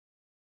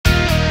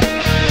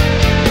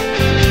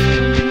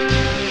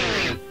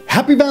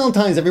Happy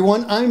Valentine's,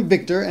 everyone. I'm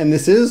Victor, and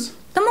this is...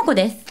 Tomoko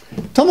です。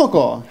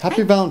 Tomoko.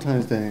 Happy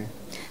Valentine's Day.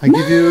 I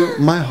give you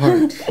my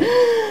heart.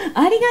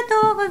 ありが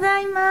とうござ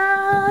い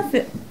ます。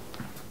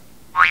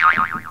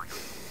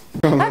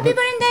Happy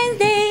Valentine's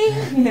Day.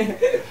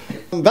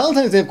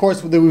 Valentine's Day, of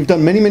course, we've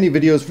done many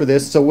videos for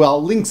this, so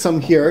I'll link some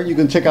here. You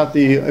can check out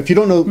the, if you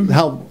don't know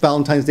how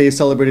Valentine's Day is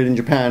celebrated in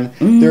Japan,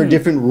 there are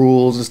different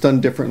rules, it's done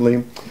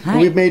differently.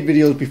 We've made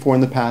videos before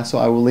in the past, so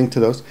I will link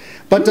to those.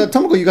 But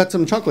Tomoko, you got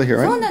some chocolate here,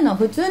 right? そうなの。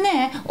普通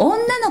ね、女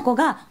の子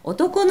が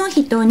男の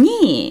人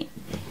に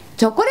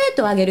チョコレー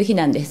トをあげる日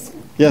なんです。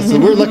Yes, so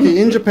we're lucky.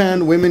 In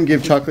Japan, women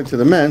give chocolate to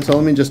the men, so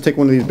let me just take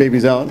one of these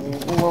babies out.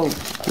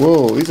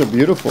 Whoa, these are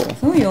beautiful.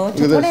 そうよ、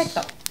チョコレー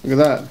ト。Look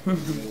at that.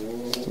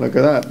 Look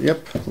at that.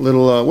 Yep.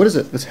 Little, what is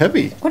it? It's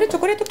heavy. これチョ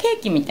コレートケ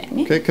ーキみたい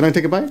ね。Okay, can I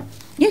take a bite?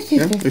 Yes.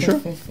 You sure?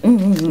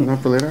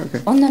 Not for later?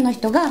 Okay. 女の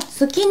人が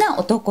好きな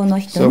男の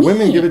人 So に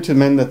women give it to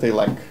men that they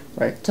like,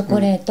 right? チョコ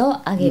レートを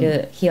あげ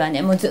る日は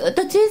ね、もうずっ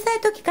と小さ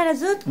い時から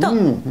ずっと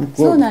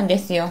そうなんで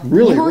すよ。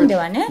日本で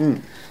はね。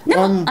で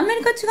もアメ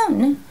リカ違う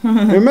ね。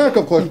In America,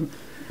 of course,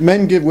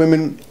 men give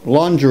women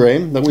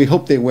lingerie that we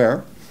hope they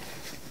wear.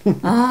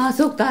 ああ、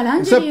そっか、ラ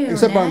ンジェリーよね。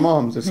Except our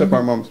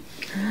moms.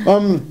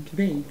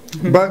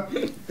 But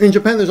in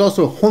Japan, there's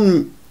also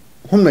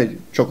Honmei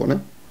Choco, ne?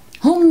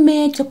 本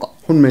命チョコ。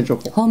Honmei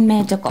Choco. 本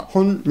命チョコ。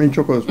Honmei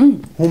Choco is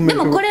で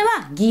もこれ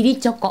はギリ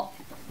チョコ。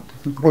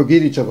Or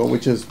Giri Choco,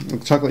 which is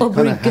chocolate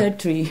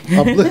Obligatory.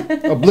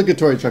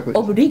 Obligatory chocolate.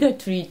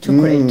 Obligatory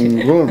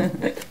chocolate.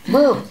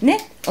 ね、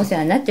お世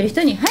話になってる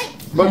人に、はい。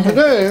But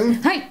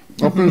today, はい。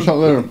I'll finish out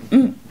later.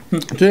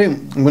 Today,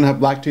 I'm going to have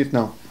black teeth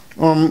now.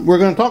 We're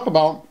going to talk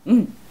about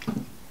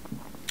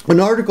an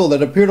article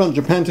that appeared on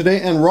Japan Today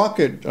and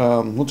Rocket,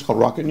 what's it called,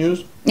 Rocket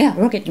News? Yeah,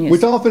 Rocket News.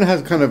 Which often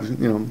has kind of,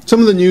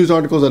 some of the news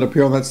articles that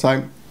appear on that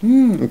site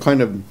are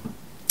kind of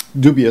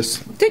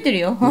dubious. ついてる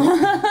よ。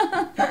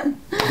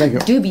Thank you.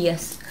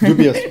 Dubious.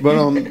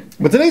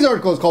 But today's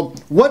article is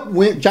called What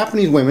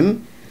Japanese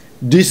Women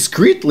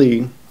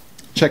Discreetly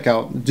Check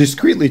Out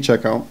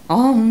あ、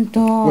本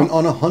当。 when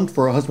on a hunt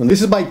for a husband.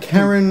 This is by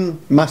Karen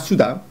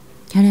Masuda.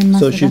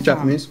 So she's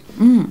Japanese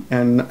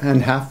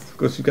and half,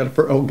 because she's got a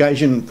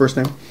Gaijin first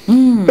name.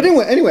 But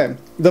anyway,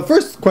 the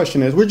first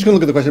question is, we're just going to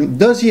look at the question,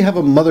 does he have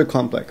a mother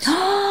complex? Is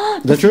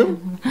that true?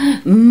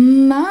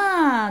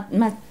 まあ、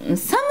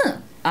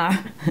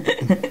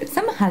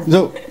some has.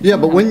 So, yeah,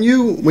 but when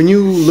you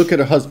look at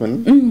a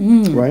husband,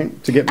 right,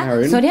 to get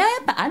married, そりゃや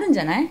っぱあるんじ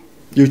ゃない？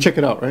 you check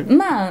it out, right?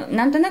 まあ、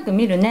なんとなく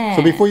見るね。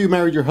 So before you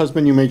married your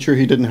husband, you made sure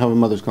he didn't have a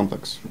mother's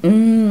complex.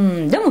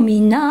 でもみ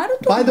んなある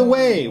と思う。 By the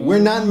way,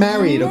 we're not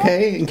married,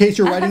 okay? In case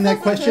you're writing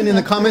that question in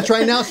the comments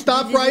right now,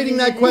 stop writing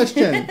that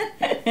question.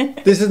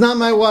 This is not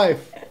my wife.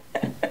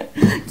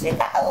 違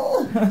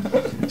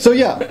う。 So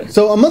yeah,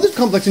 so a mother's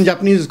complex in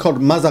Japanese is called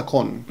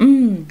mazakon.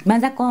 マ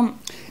ザコン。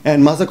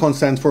 And mazakon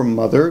stands for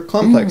mother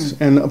complex.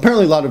 And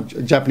apparently a lot of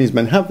Japanese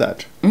men have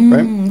that,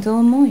 right? そう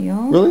思うよ。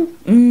 Really?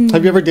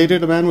 Have you ever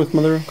dated a man with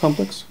mother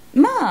complex?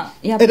 まあ、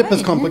やっぱり、ね。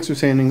Oedipus complex, we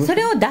say in English. そ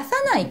れを出さ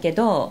ないけ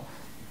ど、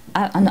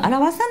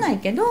表さない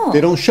けど。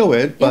They don't show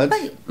it, やっぱ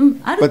り、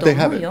あると they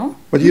思 have う it. よ。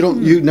But you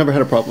never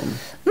had a problem.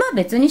 まあ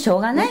別にしょ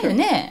うがないよ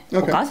ね。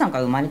お母さんか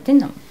ら生まれてん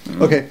だもん。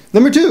Okay,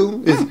 number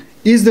 2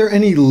 is there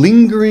any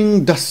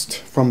lingering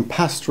dust from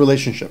past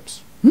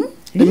relationships?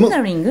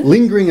 Lingering?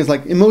 Lingering is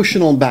like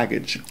emotional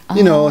baggage.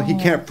 You know, he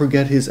can't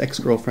forget his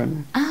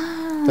ex-girlfriend.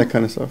 That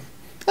kind of stuff.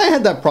 I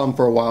had that problem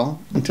for a while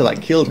until I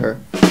killed her.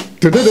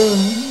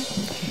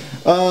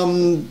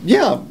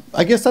 Yeah,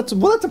 I guess that's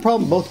a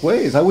problem both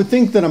ways. I would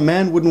think that a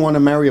man wouldn't want to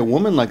marry a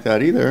woman like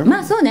that either. ま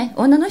あそうね、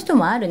女の人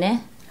もある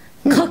ね。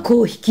過去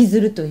を引き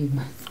ずると言い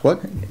ます。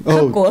What? 過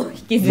去を引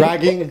きずる。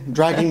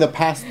Dragging the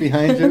past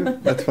behind you?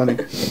 That's funny.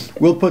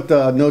 We'll put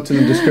the notes in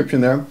the description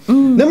there.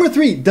 Number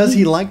 3, does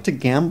he like to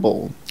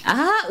gamble?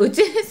 ああ、う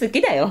ち好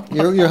きだよ。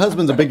Your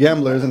husband's a big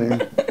gambler, isn't he?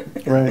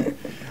 Right.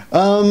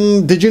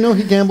 Did you know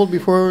he gambled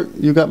before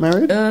you got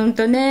married?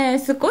 ね、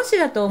少し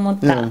だと思っ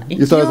た。 Yeah,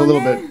 you thought it was a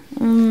little bit.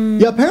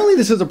 Yeah, apparently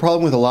this is a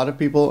problem with a lot of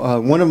people.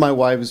 One of my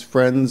wife's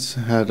friends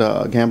had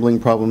a gambling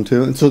problem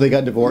too, and so they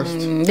got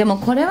divorced. でも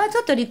これはち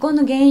ょっと離婚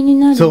の原因に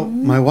なる。 So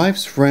my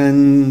wife's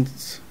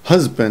friend's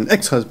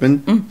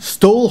ex-husband,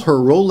 stole her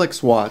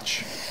Rolex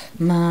watch,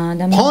 まあ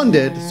ダメ。 pawned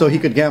it so he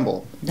could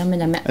gamble. ダメ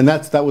ダメ。 And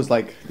that was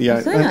like the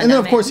and then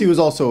of course he was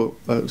also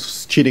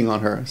cheating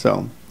on her,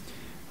 so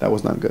that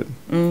was not good.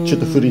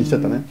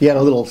 He had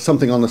a little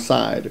something on the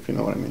side, if you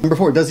know what I mean. Number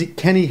 4,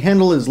 can he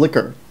handle his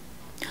liquor?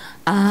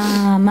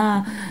 ああ、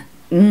まあ、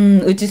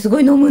うちすご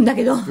い飲むんだ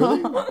けど。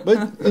 Really?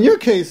 But in your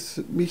case,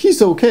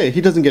 he's okay.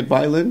 He doesn't get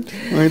violent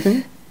or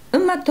anything.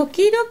 まあ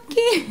時々。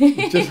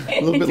 Just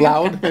a little bit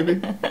loud, maybe.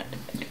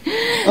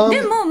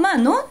 でもまあ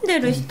飲んで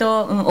る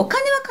人、お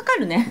金はかか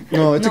るね。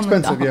 No, it's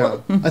expensive, yeah.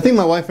 I think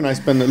my wife and I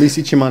spend at least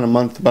each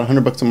month about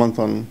 $100 a month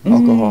on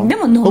alcohol. で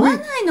も飲ま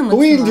ないのも But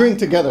we drink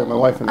together, my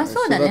wife and I. あ、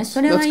そうだね。 So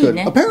それはいい that's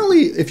ね。 good.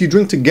 Apparently, if you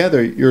drink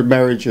together, your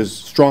marriage is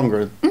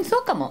stronger, そ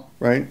うかも。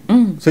 right?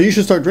 So you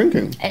should start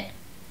drinking.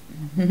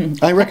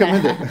 I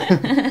recommend it.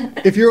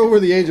 If you're over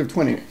the age of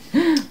 20,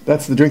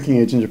 That's the drinking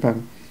age in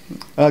Japan.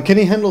 Can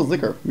he handle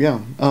liquor? Yeah.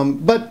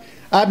 But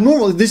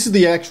abnormal, this is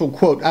the actual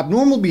quote,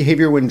 abnormal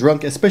behavior when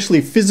drunk,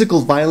 especially physical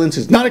violence,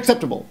 is not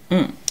acceptable.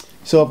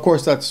 So, of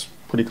course, that's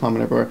pretty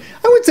common everywhere.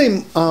 I would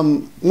say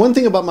one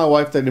thing about my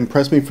wife that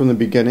impressed me from the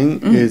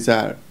beginning is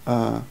that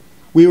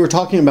we were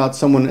talking about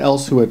someone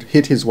else who had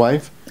hit his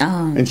wife.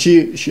 And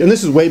she and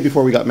this is way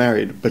before we got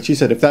married, but she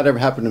said if that ever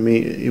happened to me,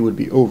 it would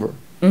be over.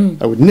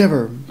 I would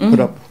never put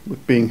up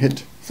with being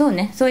hit. そう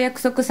ね、そう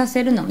約束さ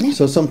せるのね。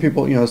So some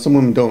people, some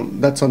women don't.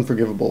 That's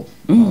unforgivable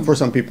for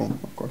some people,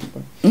 of course.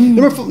 But.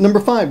 Number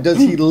 5, does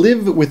he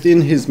live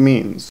within his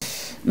means?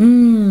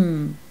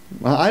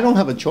 I don't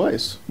have a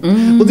choice.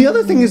 Well, the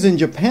other thing is in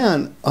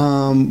Japan,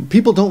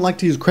 people don't like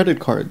to use credit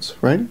cards,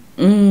 right?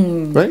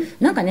 Right?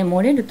 なんかね、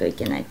漏れるとい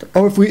けないとか。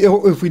Or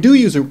if we do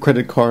use a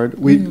credit card,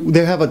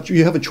 you have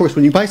a choice.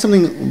 When you buy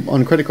something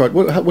on a credit card,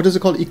 what is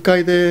it called? 1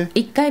回で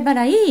1回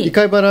払い、1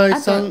回払い、あ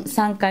と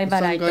3回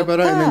払いとか、3回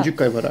払い、and then 10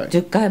回払い。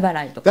10回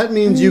払いとか。That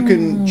means you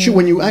can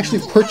when you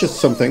actually purchase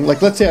something,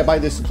 like let's say I buy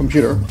this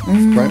computer,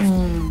 right?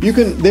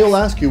 They'll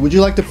ask you, would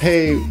you like to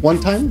pay one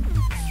time?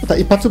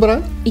 一発払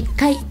い？一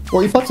回。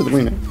Or 一発でも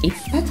いいね。一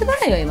発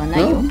払いは言わな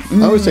いよ。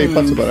No? I always say 一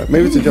発払い。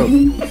Maybe it's a joke.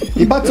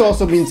 一発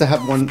also means to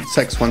have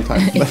sex one time.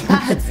 一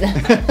発。違う。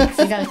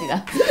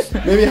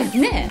Maybe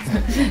ね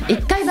え。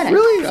一回払い。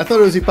Really? I thought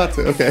it was 一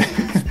発. Okay.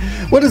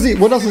 What else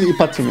does 一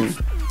発 mean?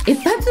 一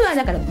発は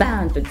だから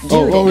バーンと銃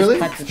で一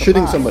発とか。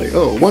Shooting somebody.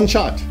 Oh, one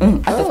shot.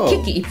 あと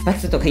危機一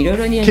発とかいろい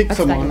ろに一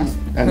発があります。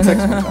And sex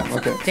one time.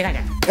 Okay. 違う。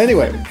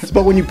Anyway,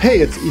 but when you pay,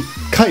 it's 一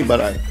回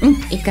払い。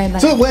一回払い。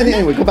So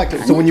anyway, go back to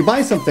it. So when you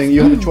buy something,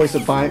 you have a choice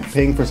of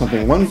paying for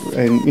something one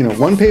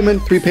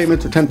payment, 3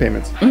 payments, or 10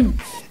 payments.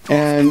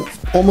 And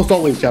almost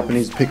always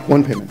Japanese pick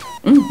one payment,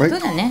 right? そう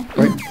だね。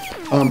Right.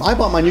 I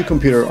bought my new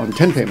computer on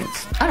 10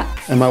 payments. あら。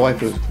And my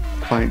wife was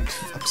quite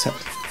upset.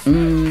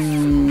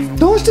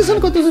 どうしてそん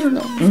なことする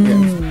の?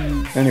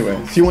 Anyway,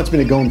 she wants me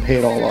to go and pay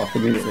it all off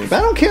immediately. But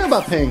I don't care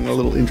about paying a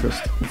little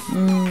interest.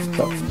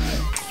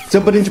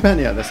 But in Japan,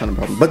 yeah, that's not a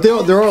problem. But there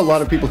are a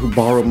lot of people who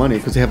borrow money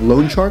because they have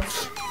loan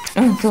sharks.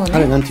 そうね。あ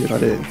れなんていうのあ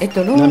れ。ロ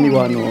ーン。何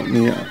はいっ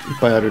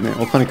ぱいあるね。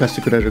お金貸し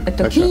てくれる会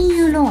社。金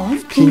融ロ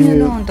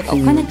ーンとかお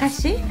金貸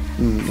し？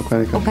お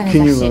金貸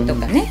しと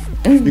かね。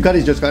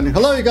Yukari's just gotten.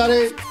 Hello,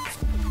 Yukari.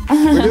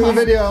 We're doing a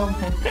video.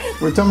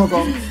 We're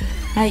Tomoko.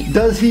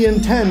 Does he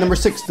intend, number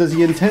 6, does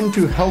he intend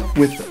to help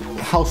with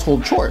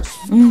household chores?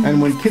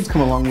 And when kids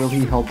come along, will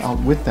he help out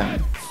with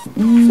them?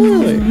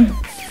 Really?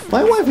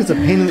 My wife is a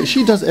pain in the...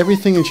 She does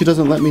everything and she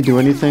doesn't let me do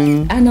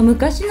anything.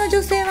 昔の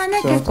女性は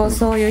ね、結構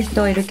そういう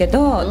人いるけ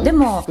ど、で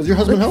も Does your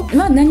husband help?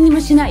 まあ何にも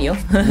しないよ。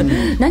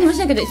何もし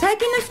ないけど、最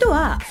近の人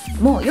は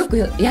もうよく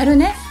やる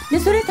ね。で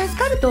それ助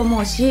かると思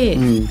うし、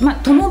まあ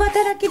共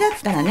働きだっ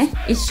たらね、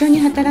一緒に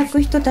働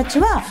く人たち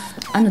は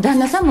旦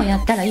那さんもや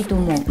ったらいいと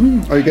思う。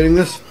Are you getting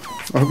this?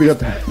 I hope you got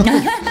that.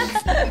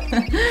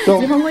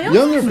 So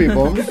younger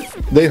people,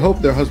 they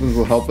hope their husbands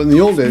will help. In the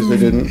old days, they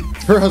didn't.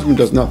 Her husband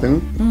does nothing.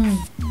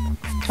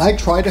 I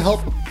try to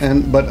help,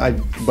 but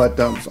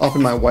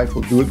often my wife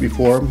will do it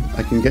before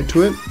I can get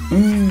to it.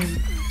 And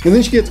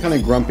then she gets kind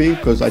of grumpy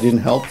because I didn't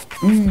help,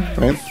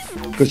 right?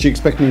 Because she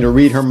expects me to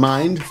read her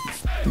mind,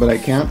 but I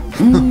can't.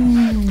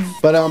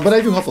 But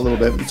I do help a little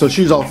bit. So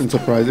she's often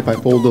surprised if I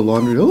fold the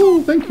laundry.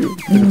 Oh, thank you.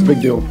 It's a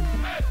big deal.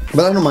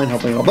 But I don't mind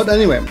helping at all. But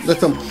anyway, that's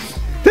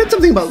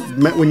something about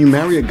when you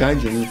marry a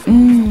gaijin.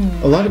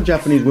 A lot of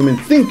Japanese women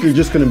think you're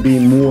just going to be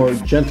more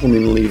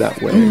gentlemanly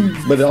that way,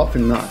 but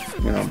often not,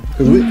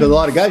 because a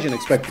lot of gaijin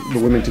expect the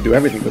women to do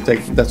everything, but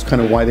that's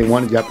kind of why they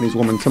want a Japanese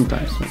woman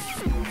sometimes. So.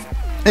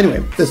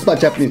 Anyway, this is about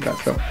Japanese guys.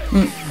 So,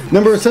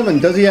 number 7,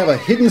 does he have a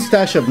hidden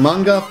stash of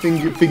manga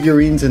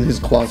figurines in his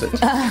closet?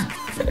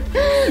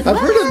 I've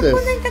heard of this.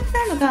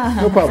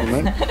 No problem,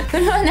 man.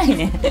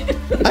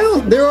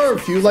 There are a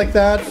few like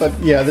that, but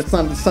yeah, it's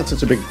not such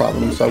a big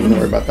problem, so I wouldn't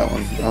worry about that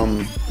one.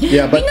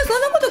 Yeah, but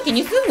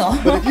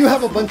if you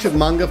have a bunch of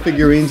manga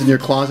figurines in your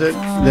closet,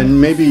 then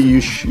maybe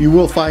you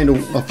will find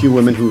a few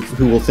women who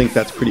will think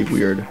that's pretty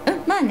weird.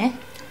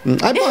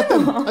 I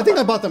think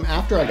I bought them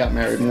after I got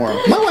married more.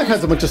 My wife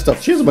has a bunch of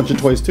stuff. She has a bunch of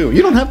toys too.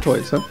 You don't have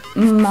toys, huh?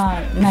 We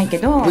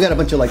got a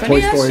bunch of like Toy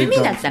Story. If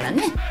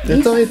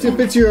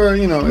it's your,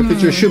 if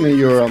it's your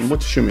shumi,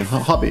 what's shumi?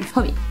 Hobby.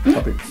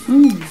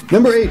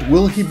 Number 8,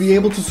 will he be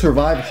able to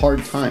survive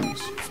hard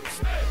times?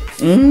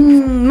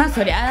 まあ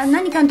そりゃ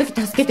何かの時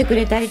助けてく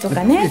れたりと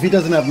かね。If he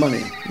doesn't have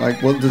money, like,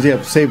 does he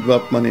have saved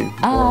up money?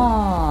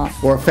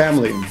 Or a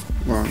family?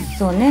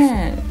 そう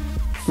ね。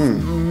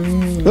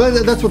Well,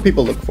 that's what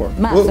people look for.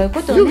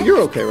 You're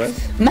okay, right?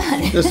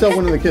 Just sell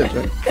one of the kids,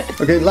 right?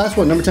 Okay, last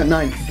one, number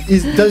 9.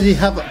 Does he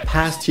have a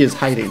past he is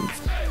hiding?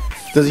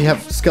 Does he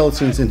have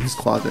skeletons in his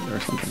closet or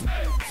something?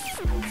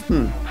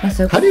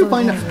 How do you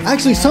find out?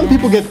 Actually, some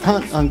people get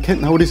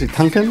what is it?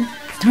 Tanken?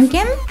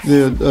 Tanken?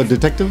 The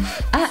detectives?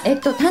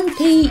 探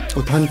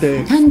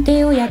偵。探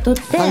偵を雇っ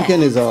て。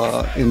Tanken is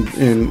探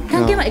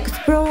検は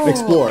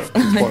explore.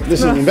 This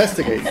is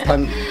investigate.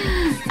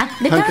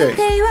 で探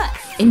偵は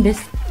インベ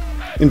ス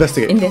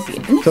investigate.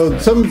 Investigate ね。 So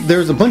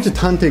there's a bunch of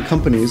tante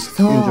companies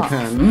in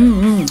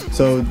Japan.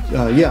 So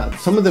yeah,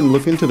 some of them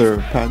look into their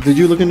past. Did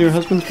you look into your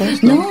husband's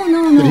past? No.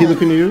 Did he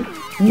look into you?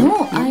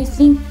 No, I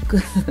think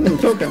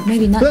It's okay.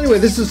 maybe not. But anyway,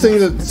 this is a thing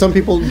that some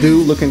people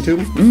do look into.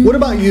 What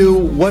about you?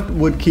 What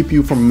would keep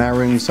you from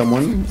marrying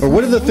someone? Or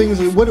what are the things?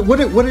 What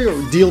are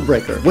your deal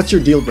breaker? What's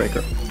your deal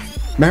breaker?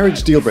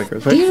 Marriage deal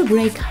breakers, right? Deal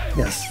breaker.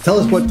 Yes. Tell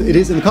us what it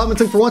is in the comments.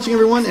 Thanks for watching,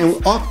 everyone. And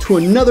we're off to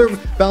another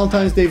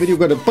Valentine's Day video.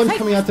 We've got a bunch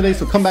coming out today,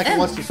 so come back and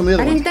watch some of the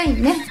other ones.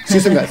 Valentine ね。 See you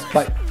soon, guys.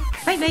 Bye.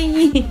バイバ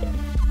イ。